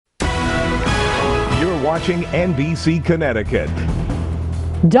watching NBC Connecticut.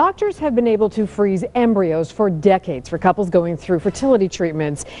 Doctors have been able to freeze embryos for decades for couples going through fertility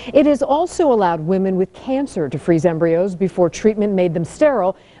treatments. It has also allowed women with cancer to freeze embryos before treatment made them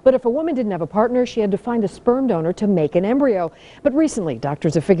sterile. But if a woman didn't have a partner, she had to find a sperm donor to make an embryo. But recently,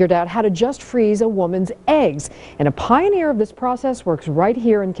 doctors have figured out how to just freeze a woman's eggs. And a pioneer of this process works right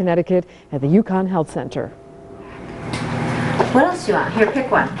here in Connecticut at the UConn Health Center. What else do you want? Here, pick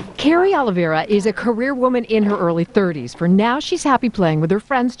one. Carrie Oliveira is a career woman in her early 30s. For now, she's happy playing with her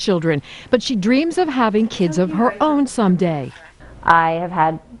friends' children, but she dreams of having kids of her own someday. I have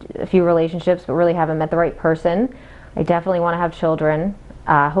had a few relationships, but really haven't met the right person. I definitely want to have children,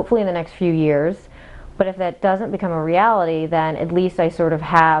 hopefully in the next few years. But if that doesn't become a reality, then at least I sort of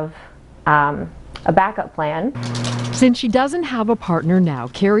have a backup plan. Since she doesn't have a partner now,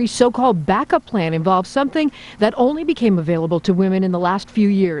 Carrie's so-called backup plan involves something that only became available to women in the last few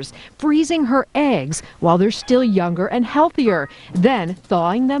years: freezing her eggs while they're still younger and healthier, then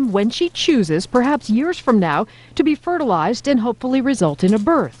thawing them when she chooses, perhaps years from now, to be fertilized and hopefully result in a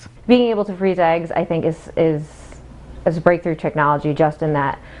birth. Being able to freeze eggs, I think, is a breakthrough technology, just in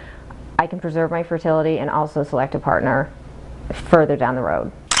that I can preserve my fertility and also select a partner further down the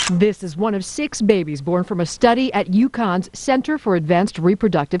road. This is one of 6 babies born from a study at UConn's Center for Advanced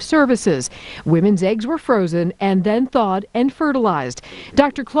Reproductive Services. Women's eggs were frozen and then thawed and fertilized.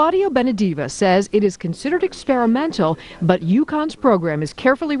 Dr. Claudio Benediva says it is considered experimental, but UConn's program is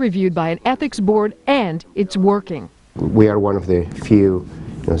carefully reviewed by an ethics board and it's working. We are one of the few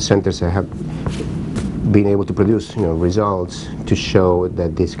centers that have been able to produce results to show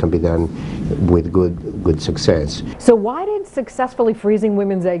that this can be done with good success. So why did successfully freezing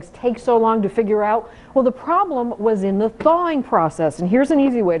women's eggs take so long to figure out? Well, the problem was in the thawing process, and here's an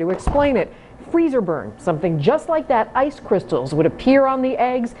easy way to explain it. Freezer burn, something just like that, ice crystals would appear on the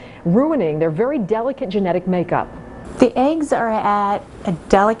eggs, ruining their very delicate genetic makeup. The eggs are at a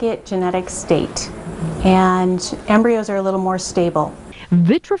delicate genetic state, and embryos are a little more stable.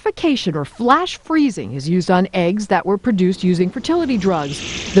 Vitrification, or flash freezing, is used on eggs that were produced using fertility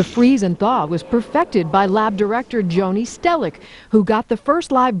drugs. The freeze and thaw was perfected by lab director Joni Stellick, who got the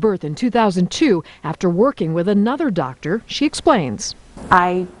first live birth in 2002 after working with another doctor. She explains.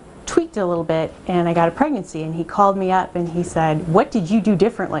 I tweaked a little bit and I got a pregnancy, and he called me up and he said, "What did you do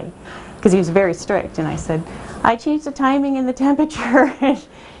differently?" Because he was very strict, and I said, "I changed the timing and the temperature."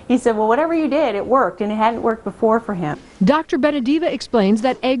 He said, "Well, whatever you did, it worked," and it hadn't worked before for him. Dr. Benediva explains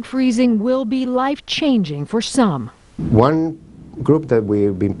that egg freezing will be life-changing for some. One group that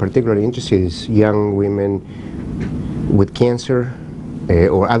we've been particularly interested in is young women with cancer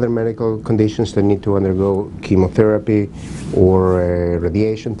or other medical conditions that need to undergo chemotherapy or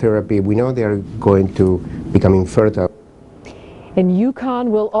radiation therapy. We know they are going to become infertile. And UConn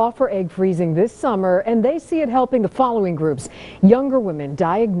will offer egg freezing this summer, and they see it helping the following groups: younger women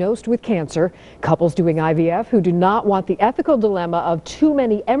diagnosed with cancer, couples doing IVF who do not want the ethical dilemma of too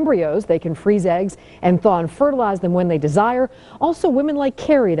many embryos. They can freeze eggs and thaw and fertilize them when they desire. Also, women like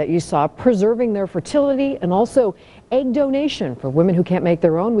Carrie that you saw, preserving their fertility, and also egg donation for women who can't make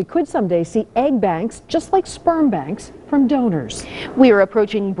their own. We could someday see egg banks, just like sperm banks, from donors. We are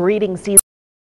approaching breeding season.